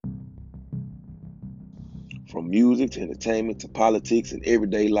From music to entertainment to politics and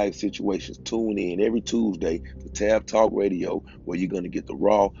everyday life situations. Tune in every Tuesday to Tab Talk Radio, where you're going to get the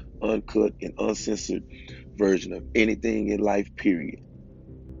raw, uncut, and uncensored version of anything in life, period.